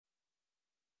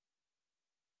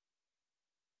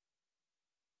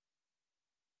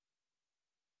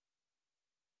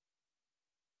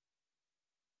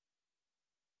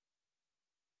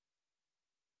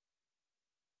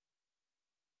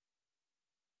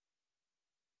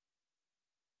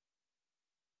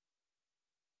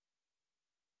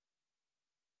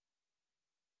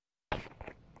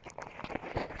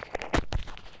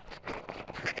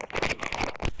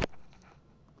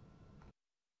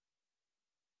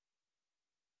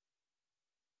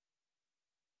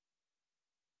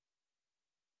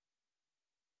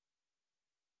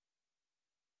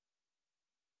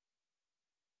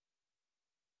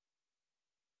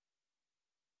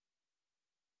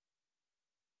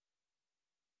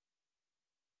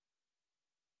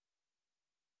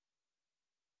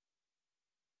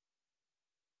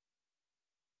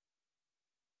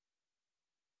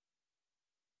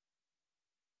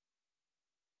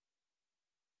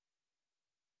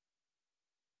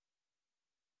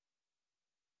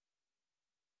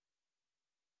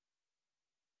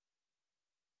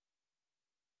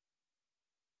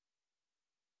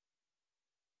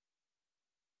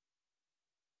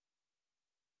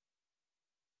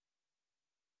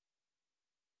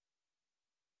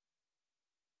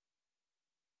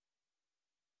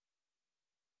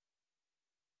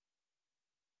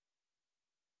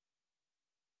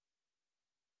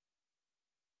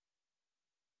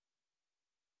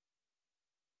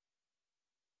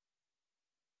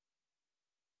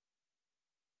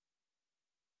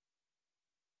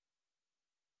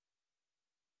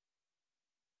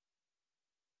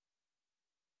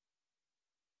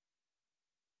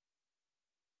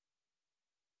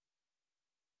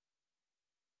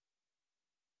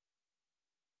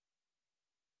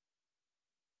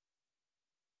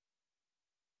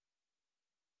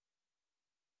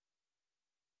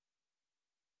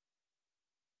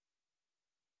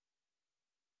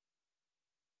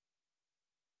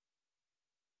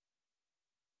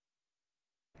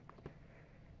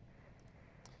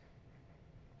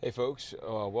Hey folks,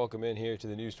 welcome in here to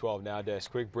the News 12 Now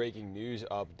Desk. Quick breaking news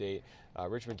update.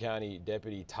 Richmond County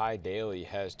Deputy Ty Dailey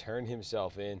has turned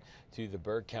himself in to the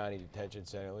Burke County Detention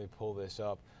Center. Let me pull this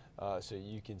up so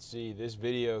you can see. This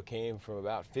video came from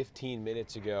about 15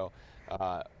 minutes ago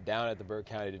down at the Burke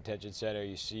County Detention Center.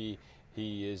 You see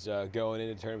he is going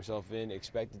in to turn himself in,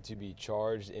 expected to be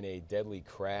charged in a deadly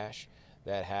crash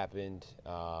that happened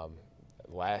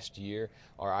last year.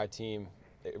 Our I-team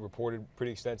reported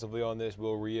pretty extensively on this.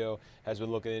 Will Rio has been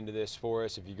looking into this for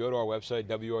us. If you go to our website,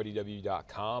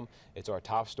 wrdw.com, it's our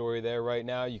top story there right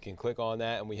now. You can click on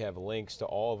that, and we have links to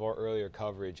all of our earlier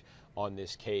coverage on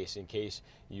this case in case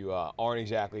you aren't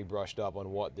exactly brushed up on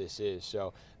what this is.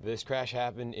 So this crash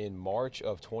happened in March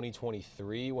of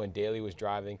 2023 when Dailey was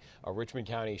driving a Richmond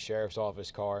County Sheriff's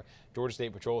Office car. Georgia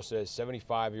State Patrol says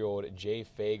 75-year-old Jay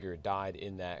Fager died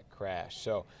in that crash.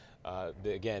 So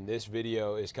again, this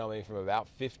video is coming from about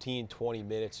 15-20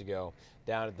 minutes ago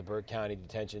down at the Burke County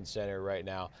Detention Center right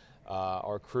now.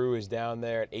 Our crew is down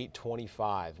there at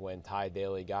 8:25 when Ty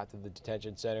Dailey got to the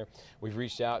detention center. We've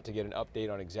reached out to get an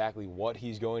update on exactly what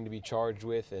he's going to be charged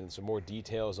with and some more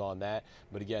details on that.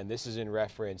 But again, this is in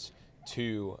reference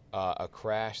to a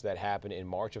crash that happened in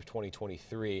March of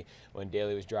 2023 when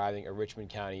Dailey was driving a Richmond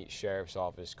County Sheriff's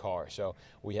Office car. So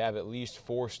we have at least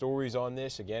 4 stories on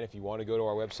this. Again, if you want to go to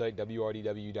our website,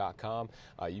 wrdw.com,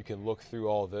 you can look through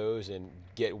all those and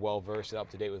get well versed and up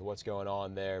to date with what's going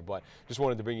on there. But just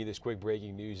wanted to bring you this quick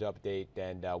breaking news update,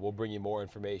 and we'll bring you more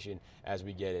information as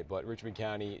we get it. But Richmond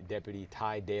County Deputy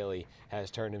Ty Dailey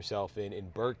has turned himself in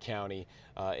Burke County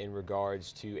in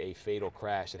regards to a fatal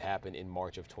crash that happened in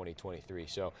March of 2023.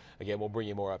 So again, we'll bring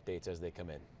you more updates as they come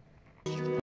in.